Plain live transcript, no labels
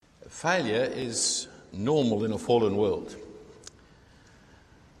Failure is normal in a fallen world.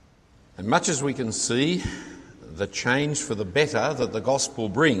 And much as we can see the change for the better that the gospel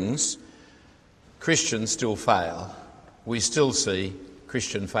brings, Christians still fail. We still see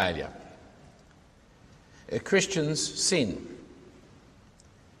Christian failure. Christians sin.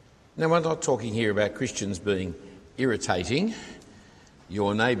 Now, we're not talking here about Christians being irritating.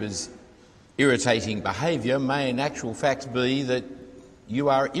 Your neighbour's irritating behaviour may in actual fact be that you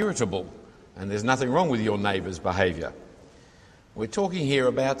are irritable and there's nothing wrong with your neighbour's behaviour. We're talking here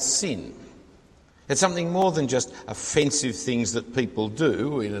about sin. It's something more than just offensive things that people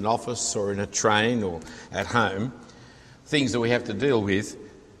do in an office or in a train or at home, things that we have to deal with.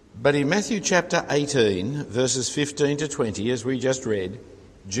 But in Matthew chapter 18, verses 15 to 20, as we just read,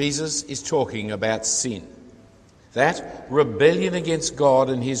 Jesus is talking about sin. That rebellion against God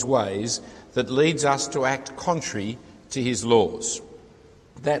and his ways that leads us to act contrary to his laws.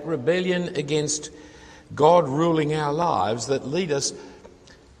 That rebellion against God ruling our lives that lead us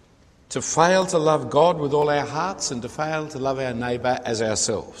to fail to love God with all our hearts and to fail to love our neighbour as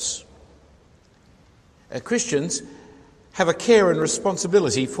ourselves. Christians have a care and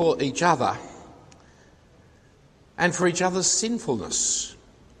responsibility for each other and for each other's sinfulness.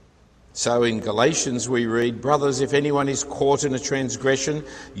 So in Galatians we read, "Brothers, if anyone is caught in a transgression,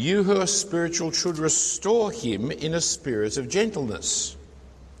 you who are spiritual should restore him in a spirit of gentleness."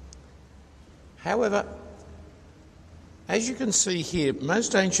 However, as you can see here,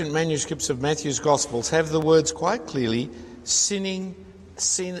 most ancient manuscripts of Matthew's Gospels have the words quite clearly, sin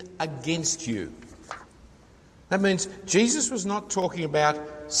against you. That means Jesus was not talking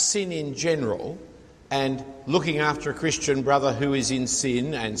about sin in general and looking after a Christian brother who is in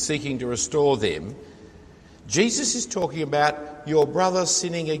sin and seeking to restore them. Jesus is talking about your brother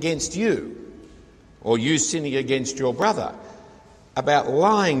sinning against you, or you sinning against your brother, about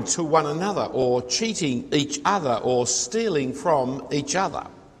lying to one another or cheating each other or stealing from each other.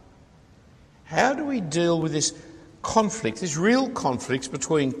 How do we deal with this conflict, this real conflict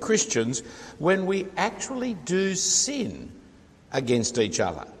between Christians when we actually do sin against each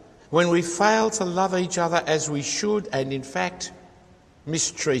other? When we fail to love each other as we should and in fact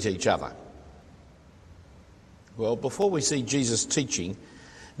mistreat each other? Well, before we see Jesus' teaching,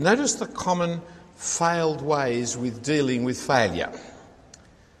 notice the common failed ways with dealing with failure.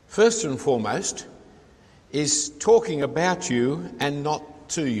 First and foremost is talking about you and not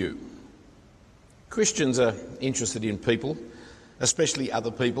to you. Christians are interested in people, especially other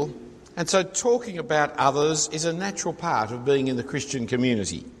people, and so talking about others is a natural part of being in the Christian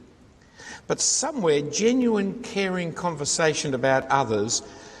community. But somewhere genuine caring conversation about others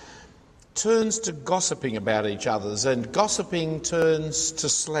turns to gossiping about each other's, and gossiping turns to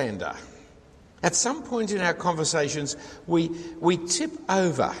slander. At some point in our conversations, we tip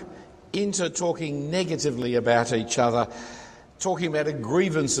over into talking negatively about each other, talking about the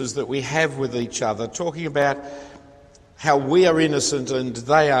grievances that we have with each other, talking about how we are innocent and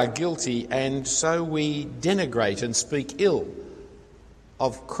they are guilty, and so we denigrate and speak ill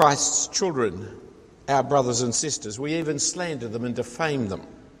of Christ's children, our brothers and sisters. We even slander them and defame them.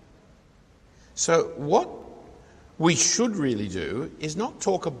 So what we should really do is not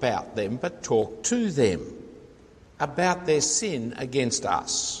talk about them, but talk to them about their sin against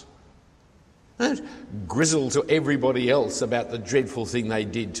us. Don't grizzle to everybody else about the dreadful thing they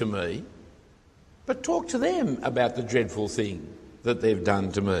did to me, but talk to them about the dreadful thing that they've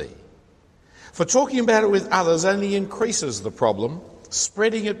done to me. For talking about it with others only increases the problem,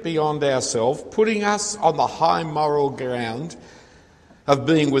 spreading it beyond ourselves, putting us on the high moral ground of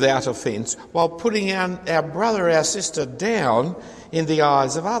being without offence, while putting our brother, our sister down in the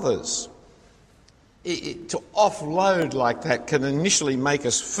eyes of others. To offload like that can initially make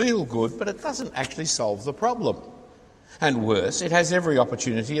us feel good, but it doesn't actually solve the problem. And worse, it has every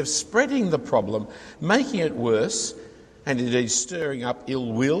opportunity of spreading the problem, making it worse, and indeed stirring up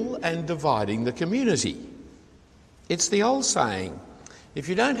ill will and dividing the community. It's the old saying, if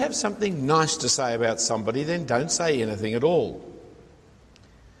you don't have something nice to say about somebody, then don't say anything at all.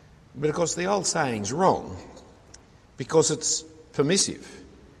 But of course the old saying's wrong because it's permissive.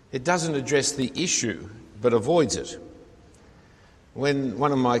 It doesn't address the issue but avoids it. When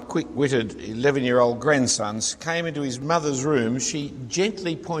one of my quick-witted 11-year-old grandsons came into his mother's room, she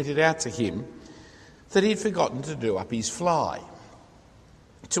gently pointed out to him that he'd forgotten to do up his fly.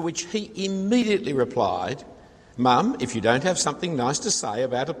 To which he immediately replied, "Mum, if you don't have something nice to say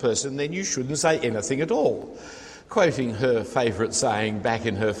about a person, then you shouldn't say anything at all," quoting her favourite saying back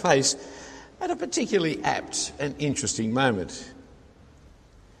in her face at a particularly apt and interesting moment.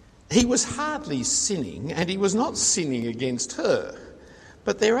 He was hardly sinning, and he was not sinning against her,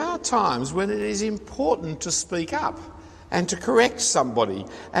 But there are times when it is important to speak up and to correct somebody,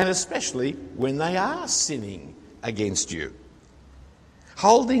 and especially when they are sinning against you.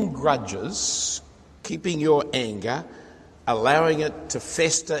 Holding grudges, keeping your anger, allowing it to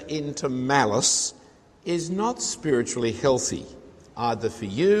fester into malice is not spiritually healthy, either for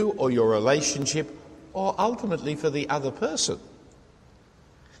you or your relationship, or ultimately for the other person.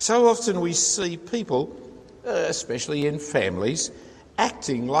 So often we see people, especially in families,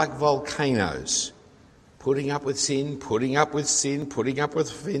 acting like volcanoes, putting up with sin, putting up with sin, putting up with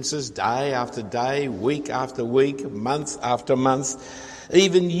offences day after day, week after week, month after month,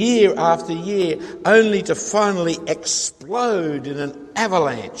 even year after year, only to finally explode in an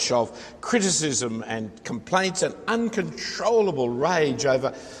avalanche of criticism and complaints and uncontrollable rage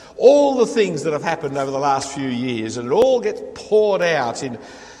over all the things that have happened over the last few years, and it all gets poured out in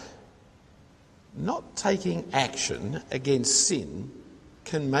not taking action against sin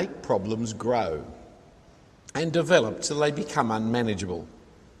can make problems grow and develop till they become unmanageable.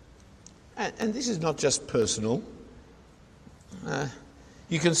 And this is not just personal.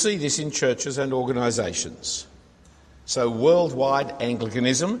 You can see this in churches and organisations. So worldwide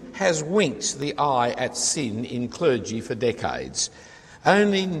Anglicanism has winked the eye at sin in clergy for decades,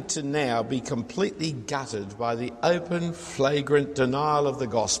 only to now be completely gutted by the open, flagrant denial of the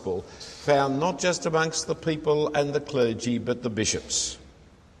gospel found not just amongst the people and the clergy, but the bishops.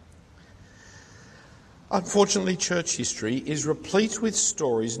 Unfortunately, church history is replete with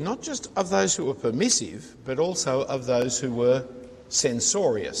stories not just of those who were permissive, but also of those who were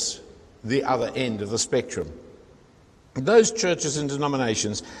censorious, the other end of the spectrum. Those churches and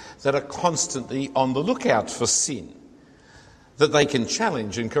denominations that are constantly on the lookout for sin, that they can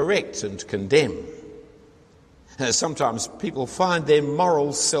challenge and correct and condemn. Sometimes people find their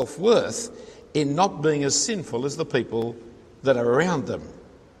moral self-worth in not being as sinful as the people that are around them.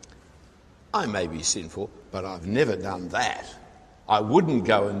 I may be sinful, but I've never done that. I wouldn't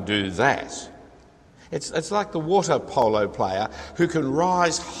go and do that. It's like the water polo player who can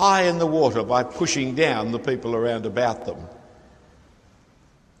rise high in the water by pushing down the people around about them.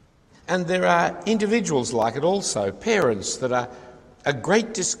 And there are individuals like it also, parents that are a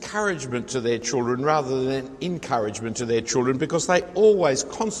great discouragement to their children rather than encouragement to their children, because they always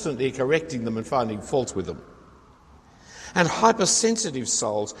constantly correcting them and finding fault with them. And hypersensitive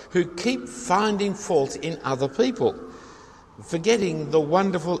souls who keep finding fault in other people, forgetting the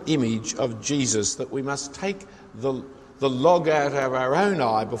wonderful image of Jesus that we must take the log out of our own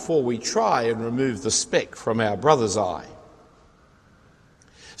eye before we try and remove the speck from our brother's eye.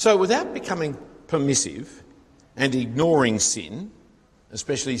 So without becoming permissive and ignoring sin,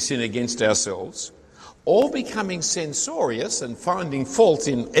 especially sin against ourselves, or becoming censorious and finding fault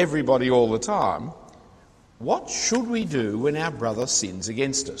in everybody all the time, what should we do when our brother sins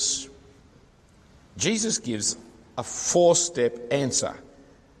against us? Jesus gives a 4-step answer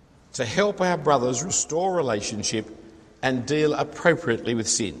to help our brothers restore relationship and deal appropriately with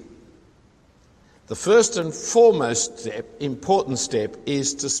sin. The first and foremost important step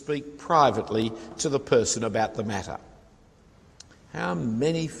is to speak privately to the person about the matter. How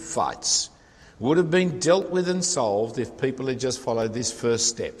many fights would have been dealt with and solved if people had just followed this first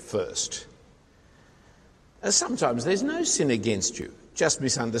step first? Sometimes there's no sin against you, just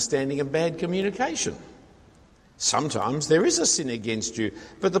misunderstanding and bad communication. Sometimes there is a sin against you,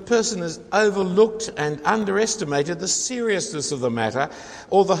 but the person has overlooked and underestimated the seriousness of the matter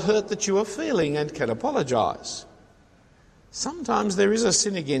or the hurt that you are feeling and can apologise. Sometimes there is a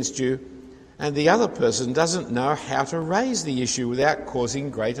sin against you and the other person doesn't know how to raise the issue without causing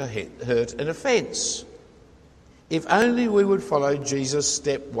greater hurt and offence. If only we would follow Jesus'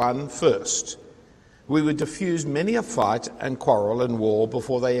 step 1 first, we would diffuse many a fight and quarrel and war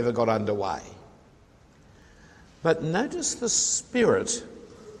before they ever got underway. But notice the spirit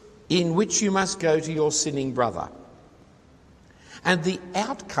in which you must go to your sinning brother and the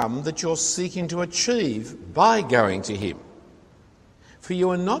outcome that you're seeking to achieve by going to him. For you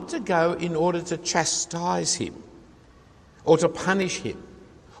are not to go in order to chastise him or to punish him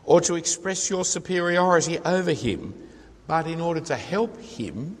or to express your superiority over him, but in order to help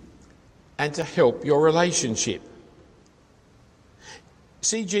him and to help your relationship.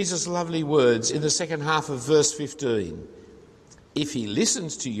 See Jesus' lovely words in the second half of verse 15. If he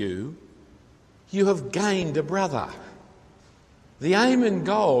listens to you, you have gained a brother. The aim and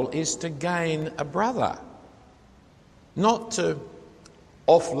goal is to gain a brother, not to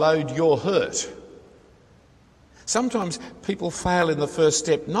offload your hurt. Sometimes people fail in the first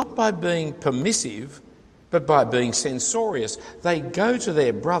step not by being permissive, but by being censorious. They go to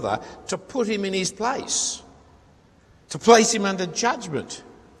their brother to put him in his place, to place him under judgment,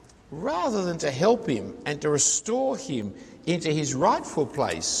 rather than to help him and to restore him into his rightful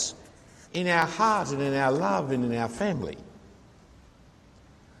place in our heart and in our love and in our family.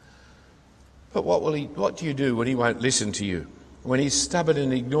 But what do you do when he won't listen to you? When he's stubborn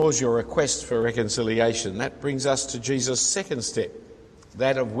and ignores your request for reconciliation? That brings us to Jesus' second step,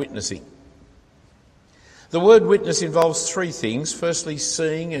 that of witnessing. The word witness involves three things. Firstly,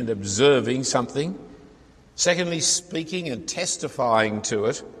 seeing and observing something. Secondly, speaking and testifying to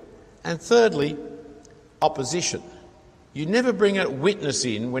it. And thirdly, opposition. You never bring a witness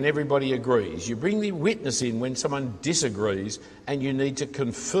in when everybody agrees. You bring the witness in when someone disagrees and you need to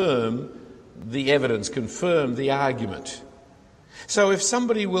confirm the evidence, confirm the argument. So if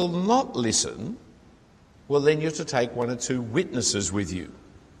somebody will not listen, well, then you're to take one or two witnesses with you.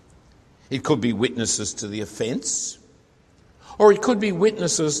 It could be witnesses to the offence, or it could be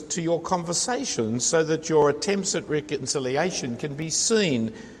witnesses to your conversation so that your attempts at reconciliation can be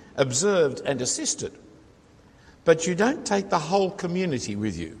seen, observed and assisted. But you don't take the whole community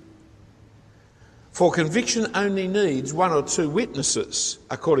with you. For conviction only needs one or two witnesses,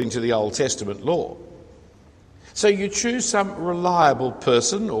 according to the Old Testament law. So you choose some reliable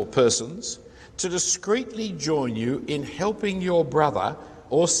person or persons to discreetly join you in helping your brother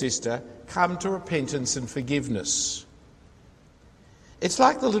or sister come to repentance and forgiveness. It's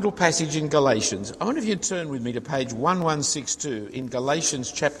like the little passage in Galatians. I wonder if you'd turn with me to page 1162 in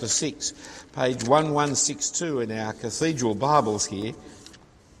Galatians chapter 6, page 1162 in our Cathedral Bibles here,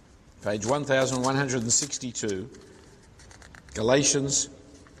 page 1162, Galatians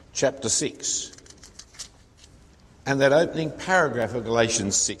chapter 6. And that opening paragraph of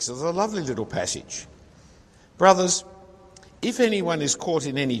Galatians 6 is a lovely little passage. Brothers, if anyone is caught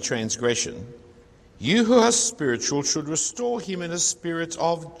in any transgression, you who are spiritual should restore him in a spirit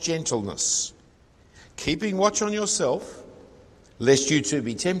of gentleness, keeping watch on yourself, lest you too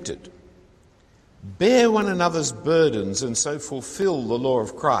be tempted. Bear one another's burdens and so fulfill the law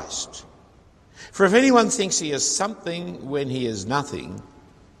of Christ. For if anyone thinks he has something when he has nothing,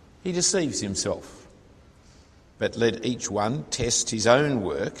 he deceives himself. But let each one test his own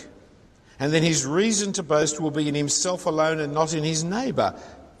work, and then his reason to boast will be in himself alone and not in his neighbour,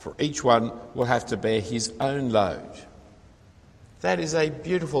 for each one will have to bear his own load. That is a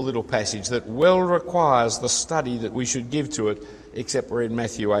beautiful little passage that well requires the study that we should give to it, except we're in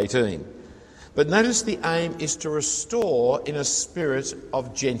Matthew 18. But notice the aim is to restore in a spirit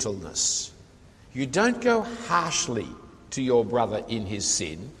of gentleness. You don't go harshly to your brother in his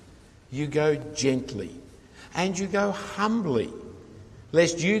sin, you go gently. And you go humbly,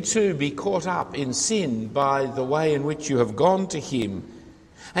 lest you too be caught up in sin by the way in which you have gone to him.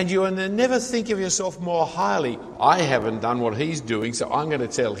 And you never think of yourself more highly. I haven't done what he's doing, so I'm going to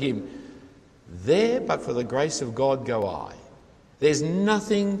tell him. There, but for the grace of God, go I. There's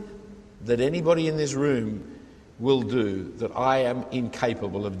nothing that anybody in this room will do that I am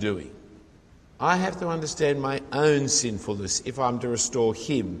incapable of doing. I have to understand my own sinfulness if I'm to restore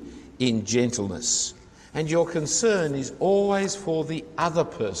him in gentleness. And your concern is always for the other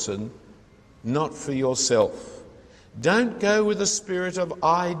person, not for yourself. Don't go with the spirit of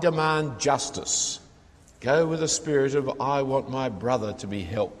I demand justice. Go with the spirit of I want my brother to be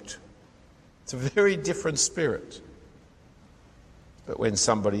helped. It's a very different spirit. But when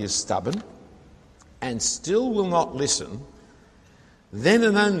somebody is stubborn and still will not listen, then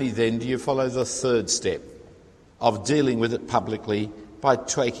and only then do you follow the third step of dealing with it publicly by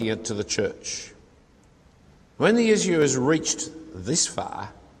taking it to the church. When the issue has reached this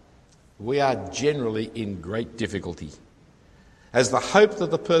far, we are generally in great difficulty, as the hope that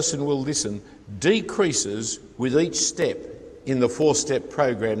the person will listen decreases with each step in the four-step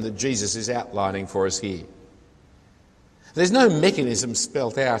program that Jesus is outlining for us here. There's no mechanism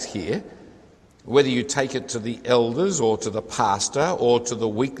spelt out here, whether you take it to the elders or to the pastor or to the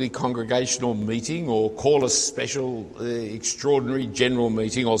weekly congregational meeting or call a special extraordinary general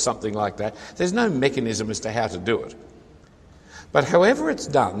meeting or something like that. There's no mechanism as to how to do it. But however it's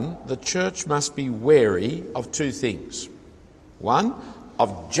done, the church must be wary of two things. One,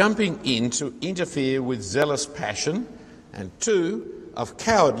 of jumping in to interfere with zealous passion, and two, of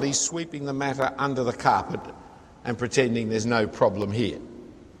cowardly sweeping the matter under the carpet and pretending there's no problem here.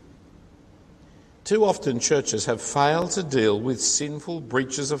 Too often churches have failed to deal with sinful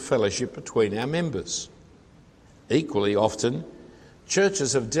breaches of fellowship between our members. Equally often,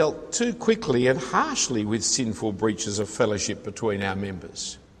 churches have dealt too quickly and harshly with sinful breaches of fellowship between our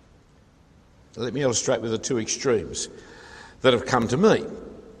members. Let me illustrate with the two extremes that have come to me.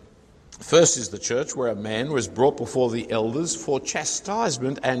 First is the church where a man was brought before the elders for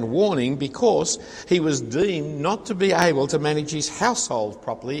chastisement and warning because he was deemed not to be able to manage his household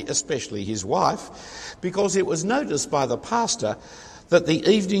properly, especially his wife, because it was noticed by the pastor that the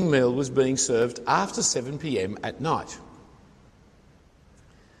evening meal was being served after 7 p.m. at night.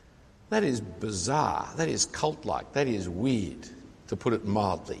 That is bizarre, that is cult-like, that is weird, to put it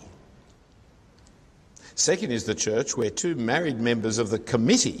mildly. Second is the church where two married members of the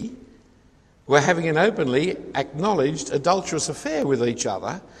committee were having an openly acknowledged adulterous affair with each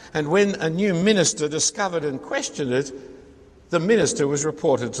other, and when a new minister discovered and questioned it, the minister was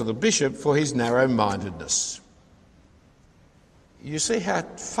reported to the bishop for his narrow-mindedness. You see how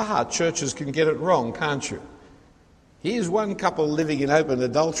far churches can get it wrong, can't you? Here's one couple living in open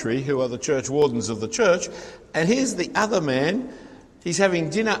adultery who are the church wardens of the church, and here's the other man. He's having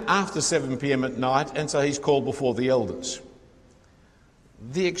dinner after 7 p.m. at night, and so he's called before the elders.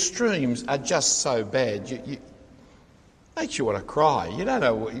 The extremes are just so bad. You makes you want to cry. You don't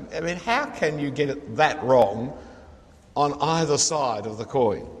know. I mean, how can you get it that wrong on either side of the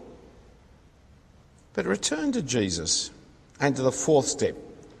coin? But return to Jesus and to the fourth step.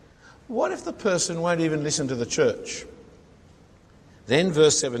 What if the person won't even listen to the church? Then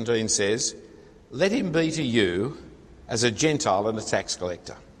verse 17 says, "Let him be to you as a Gentile and a tax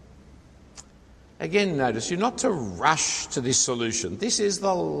collector." Again, notice, you're not to rush to this solution. This is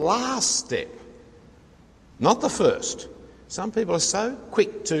the last step, not the first. Some people are so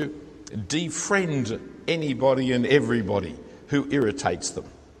quick to defriend anybody and everybody who irritates them.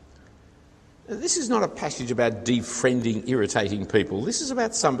 This is not a passage about defriending irritating people. This is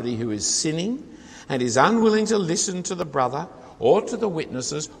about somebody who is sinning and is unwilling to listen to the brother or to the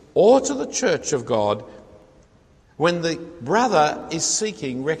witnesses or to the church of God when the brother is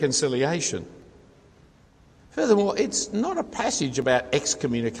seeking reconciliation. Furthermore, it's not a passage about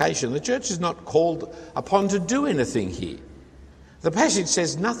excommunication. The church is not called upon to do anything here. The passage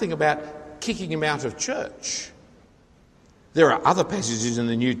says nothing about kicking him out of church. There are other passages in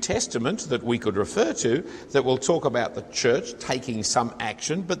the New Testament that we could refer to that will talk about the church taking some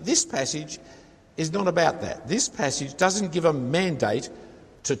action, but this passage is not about that. This passage doesn't give a mandate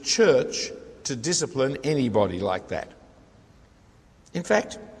to church to discipline anybody like that. In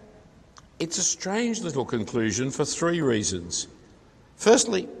fact, it's a strange little conclusion for three reasons.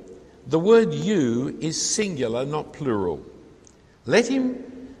 Firstly, the word "you" is singular, not plural.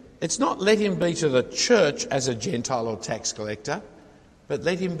 It's not let him be to the church as a Gentile or tax collector, but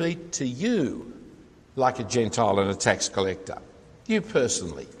let him be to you like a Gentile and a tax collector. You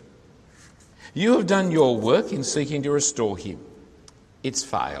personally. You have done your work in seeking to restore him. It's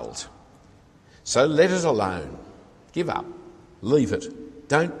failed. So let it alone. Give up. Leave it.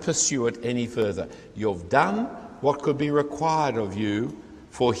 Don't pursue it any further. You've done what could be required of you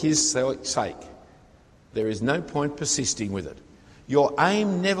for his sake. There is no point persisting with it. Your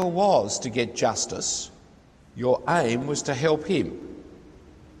aim never was to get justice. Your aim was to help him.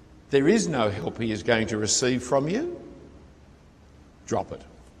 There is no help he is going to receive from you. Drop it.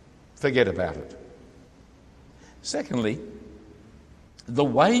 Forget about it. Secondly, the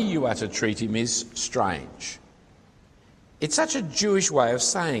way you are to treat him is strange. It's such a Jewish way of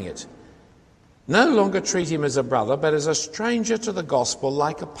saying it. No longer treat him as a brother, but as a stranger to the gospel,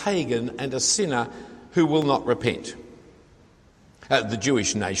 like a pagan and a sinner who will not repent. The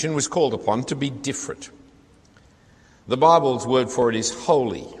Jewish nation was called upon to be different. The Bible's word for it is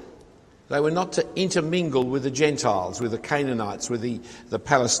holy. They were not to intermingle with the Gentiles, with the Canaanites, with the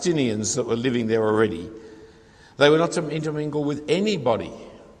Palestinians that were living there already. They were not to intermingle with anybody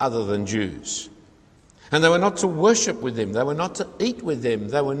other than Jews. And they were not to worship with them. They were not to eat with them.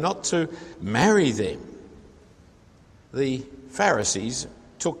 They were not to marry them. The Pharisees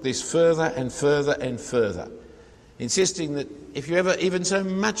took this further and further and further, insisting that if you ever even so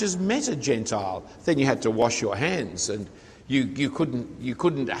much as met a Gentile, then you had to wash your hands and you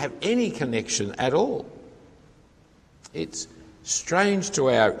couldn't have any connection at all. It's strange to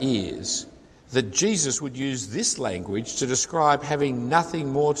our ears that Jesus would use this language to describe having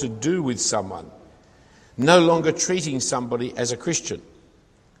nothing more to do with someone, no longer treating somebody as a Christian.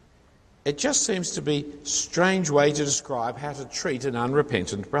 It just seems to be a strange way to describe how to treat an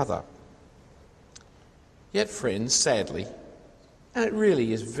unrepentant brother. Yet, friends, sadly, and it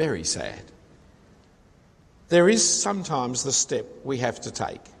really is very sad, there is sometimes the step we have to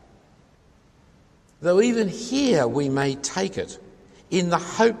take. Though even here we may take it in the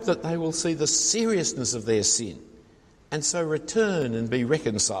hope that they will see the seriousness of their sin and so return and be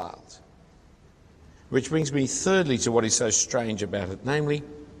reconciled. Which brings me thirdly to what is so strange about it, namely,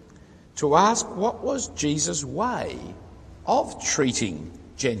 to ask what was Jesus' way of treating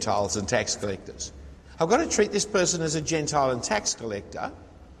Gentiles and tax collectors. I've got to treat this person as a Gentile and tax collector.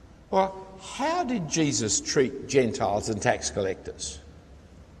 Well, how did Jesus treat Gentiles and tax collectors?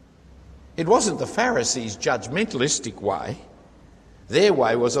 It wasn't the Pharisees' judgmentalistic way. Their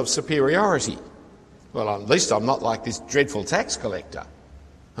way was of superiority. Well, at least I'm not like this dreadful tax collector.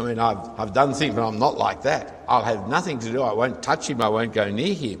 I mean, I've done things, but I'm not like that. I'll have nothing to do. I won't touch him. I won't go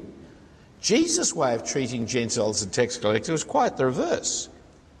near him. Jesus' way of treating Gentiles and tax collectors was quite the reverse.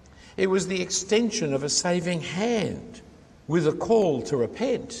 It was the extension of a saving hand with a call to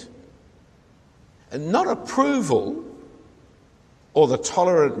repent. And not approval or the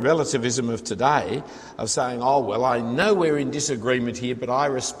tolerant relativism of today of saying, oh, well, I know we're in disagreement here, but I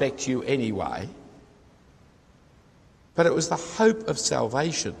respect you anyway. But it was the hope of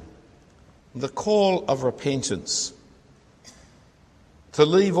salvation, the call of repentance, to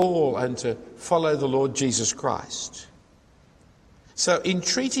leave all and to follow the Lord Jesus Christ. So in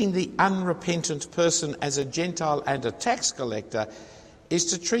treating the unrepentant person as a Gentile and a tax collector is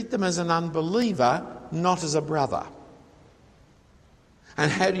to treat them as an unbeliever, not as a brother.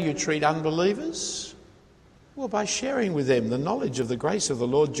 And how do you treat unbelievers? Well, by sharing with them the knowledge of the grace of the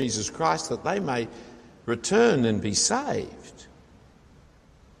Lord Jesus Christ, that they may return and be saved.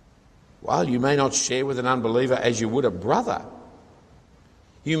 While you may not share with an unbeliever as you would a brother,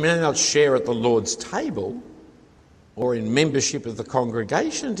 you may not share at the Lord's table or in membership of the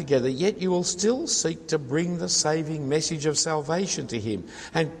congregation together, yet you will still seek to bring the saving message of salvation to him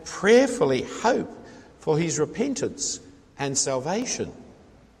and prayerfully hope for his repentance and salvation.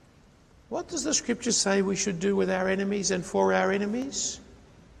 What does the Scripture say we should do with our enemies and for our enemies?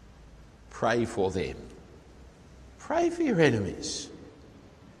 Pray for them. Pray for your enemies.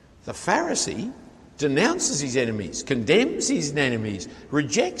 The Pharisee denounces his enemies, condemns his enemies,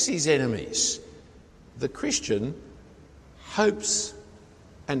 rejects his enemies. The Christian hopes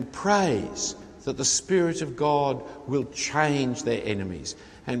and prays that the Spirit of God will change their enemies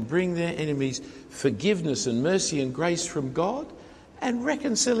and bring their enemies forgiveness and mercy and grace from God and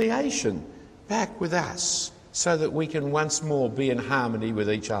reconciliation back with us so that we can once more be in harmony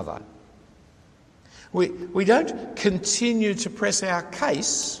with each other. We don't continue to press our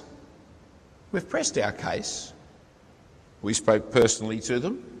case. We've pressed our case. We spoke personally to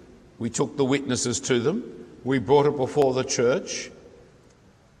them. We took the witnesses to them. We brought it before the church.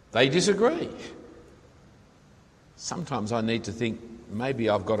 They disagree. Sometimes I need to think maybe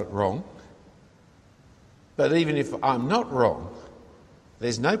I've got it wrong. But even if I'm not wrong,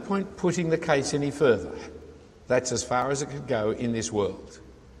 there's no point putting the case any further. That's as far as it could go in this world.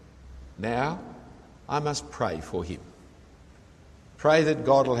 Now, I must pray for him. Pray that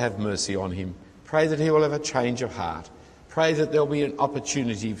God will have mercy on him. Pray that he will have a change of heart. Pray that there'll be an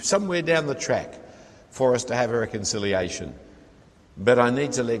opportunity somewhere down the track for us to have a reconciliation. But I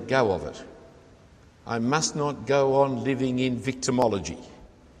need to let go of it. I must not go on living in victimology.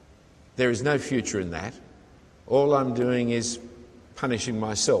 There is no future in that. All I'm doing is punishing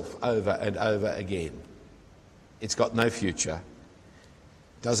myself over and over again. It's got no future.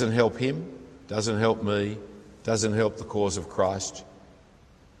 Doesn't help him, doesn't help me, doesn't help the cause of Christ.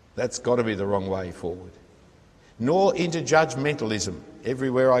 That's got to be the wrong way forward. Nor into judgmentalism,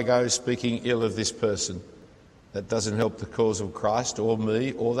 everywhere I go speaking ill of this person. That doesn't help the cause of Christ or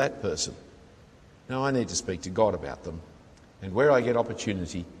me or that person. No, I need to speak to God about them. And where I get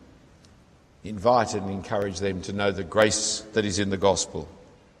opportunity, invite and encourage them to know the grace that is in the gospel.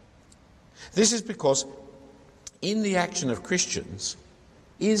 This is because in the action of Christians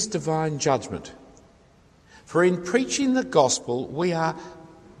is divine judgment. For in preaching the gospel, we are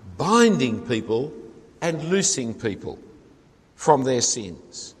binding people and loosing people from their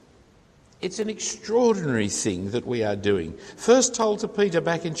sins. It's an extraordinary thing that we are doing. First told to Peter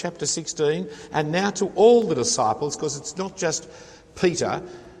back in chapter 16, and now to all the disciples, because it's not just Peter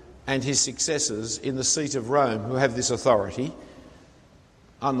and his successors in the seat of Rome who have this authority.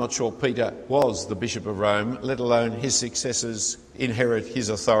 I'm not sure Peter was the Bishop of Rome, let alone his successors inherit his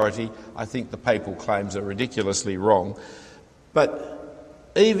authority. I think the papal claims are ridiculously wrong. But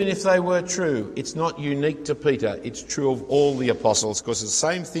even if they were true, it's not unique to Peter. It's true of all the apostles, because the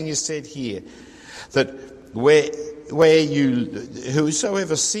same thing is said here, that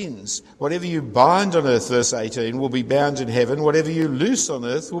whosoever sins, whatever you bind on earth, verse 18, will be bound in heaven. Whatever you loose on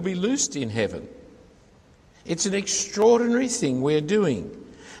earth will be loosed in heaven. It's an extraordinary thing we're doing.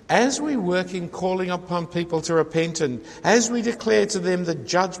 As we work in calling upon people to repent, and as we declare to them the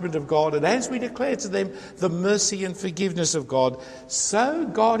judgment of God, and as we declare to them the mercy and forgiveness of God, so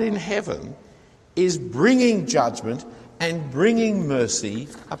God in heaven is bringing judgment and bringing mercy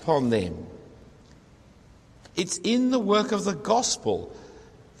upon them. It's in the work of the gospel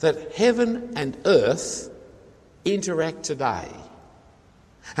that heaven and earth interact today.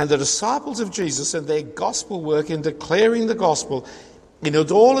 And the disciples of Jesus and their gospel work in declaring the gospel in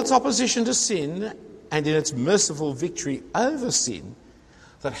all its opposition to sin and in its merciful victory over sin,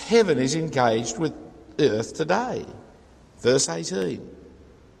 that heaven is engaged with earth today. Verse 18.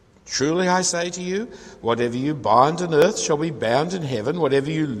 Truly I say to you, whatever you bind on earth shall be bound in heaven. Whatever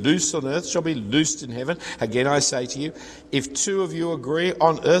you loose on earth shall be loosed in heaven. Again I say to you, if two of you agree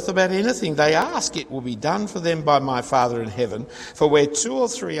on earth about anything they ask, it will be done for them by my Father in heaven. For where two or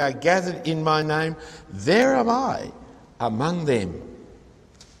three are gathered in my name, there am I among them.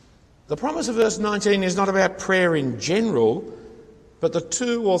 The promise of verse 19 is not about prayer in general, but the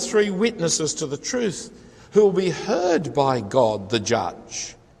two or three witnesses to the truth who will be heard by God the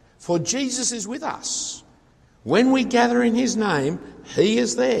judge. For Jesus is with us. When we gather in his name, he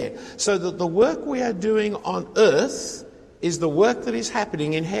is there. So that the work we are doing on earth is the work that is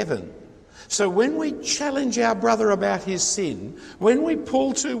happening in heaven. So when we challenge our brother about his sin, when we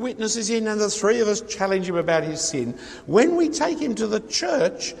pull two witnesses in and the three of us challenge him about his sin, when we take him to the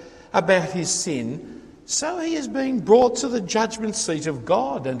church about his sin, so he is being brought to the judgment seat of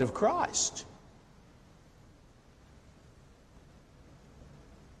God and of Christ.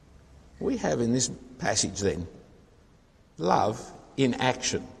 We have in this passage then love in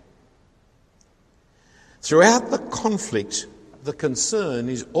action. Throughout the conflict, the concern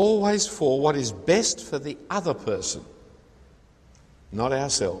is always for what is best for the other person, not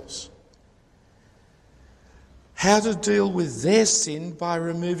ourselves. How to deal with their sin by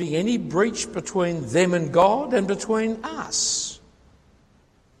removing any breach between them and God and between us.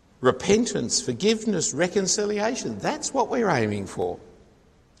 Repentance, forgiveness, reconciliation, that's what we're aiming for.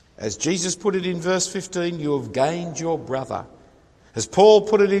 As Jesus put it in verse 15, you have gained your brother. As Paul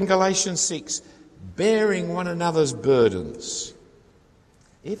put it in Galatians 6, bearing one another's burdens.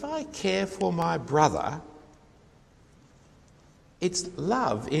 If I care for my brother, it's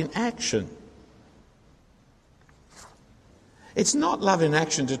love in action. It's not love in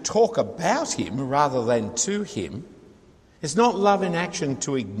action to talk about him rather than to him. It's not love in action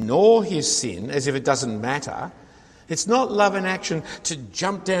to ignore his sin as if it doesn't matter. It's not love in action to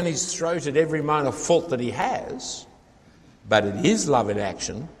jump down his throat at every minor fault that he has. But it is love in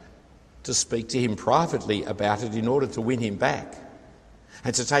action to speak to him privately about it in order to win him back.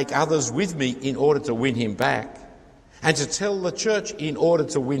 And to take others with me in order to win him back. And to tell the church in order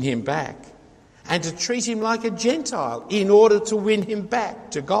to win him back. And to treat him like a Gentile in order to win him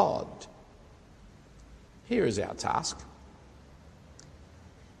back to God. Here is our task.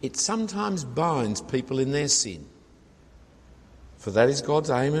 It sometimes binds people in their sin, for that is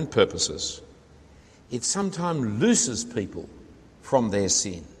God's aim and purposes. It sometimes looses people from their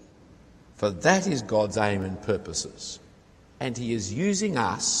sin, for that is God's aim and purposes. And he is using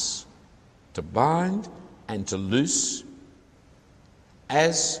us to bind and to loose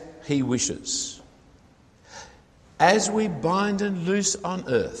as he wishes. As we bind and loose on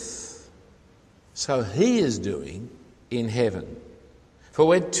earth, so he is doing in heaven. For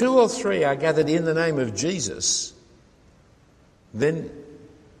when two or three are gathered in the name of Jesus, then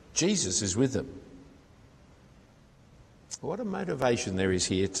Jesus is with them. What a motivation there is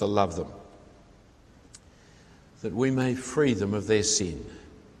here to love them, that we may free them of their sin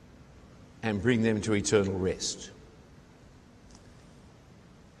and bring them to eternal rest.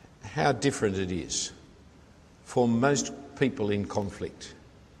 How different it is for most people in conflict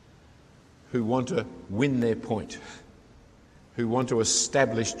who want to win their point, who want to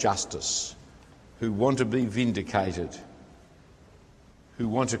establish justice, who want to be vindicated, who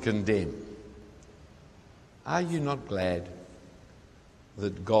want to condemn. Are you not glad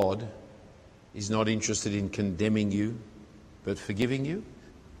that God is not interested in condemning you, but forgiving you?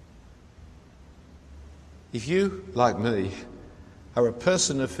 If you, like me, are a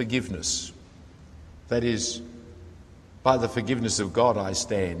person of forgiveness, that is, by the forgiveness of God I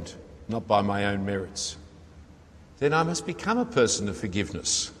stand, not by my own merits, then I must become a person of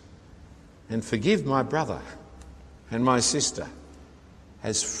forgiveness and forgive my brother and my sister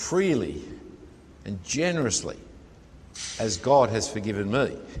as freely and generously as God has forgiven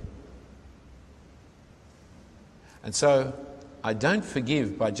me. And so I don't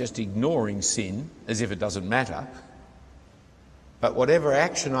forgive by just ignoring sin as if it doesn't matter, but whatever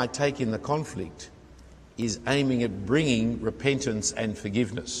action I take in the conflict is aiming at bringing repentance and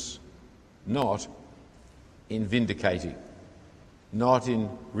forgiveness, not in vindicating, not in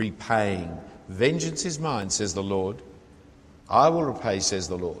repaying. Vengeance is mine, says the Lord. I will repay, says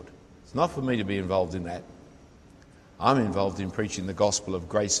the Lord. It's not for me to be involved in that. I'm involved in preaching the gospel of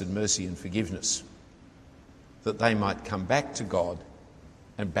grace and mercy and forgiveness, that they might come back to God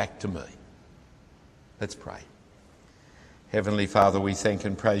and back to me. Let's pray. Heavenly Father, we thank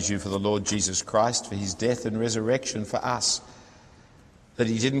and praise you for the Lord Jesus Christ, for his death and resurrection for us, that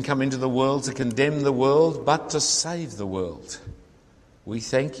he didn't come into the world to condemn the world, but to save the world. We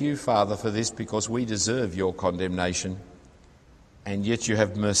thank you, Father, for this because we deserve your condemnation, and yet you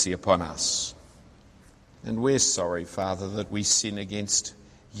have mercy upon us. And we're sorry, Father, that we sin against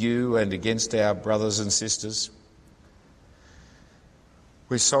you and against our brothers and sisters.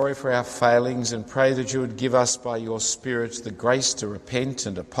 We're sorry for our failings and pray that you would give us by your Spirit the grace to repent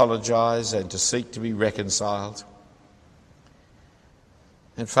and apologise and to seek to be reconciled.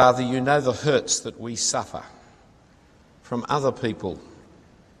 And Father, you know the hurts that we suffer from other people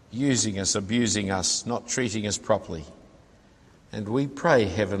using us, abusing us, not treating us properly. And we pray,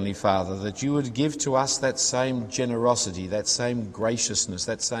 Heavenly Father, that you would give to us that same generosity, that same graciousness,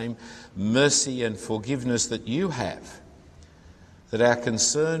 that same mercy and forgiveness that you have, that our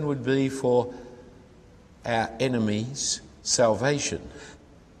concern would be for our enemies' salvation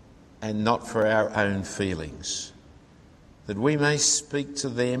and not for our own feelings, that we may speak to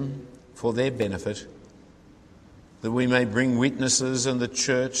them for their benefit, that we may bring witnesses and the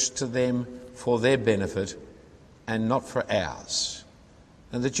church to them for their benefit and not for ours,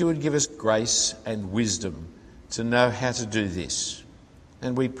 and that you would give us grace and wisdom to know how to do this.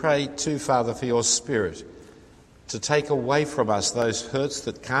 And we pray too, Father, for your Spirit to take away from us those hurts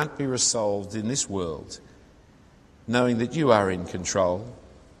that can't be resolved in this world, knowing that you are in control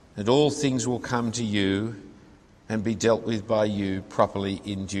and all things will come to you and be dealt with by you properly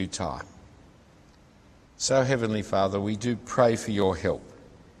in due time. So, Heavenly Father, we do pray for your help.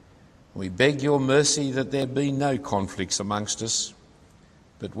 We beg your mercy that there be no conflicts amongst us,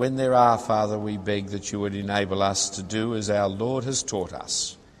 but when there are, Father, we beg that you would enable us to do as our Lord has taught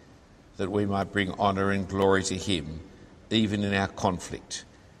us, that we might bring honour and glory to him, even in our conflict.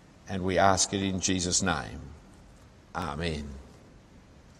 And we ask it in Jesus' name. Amen.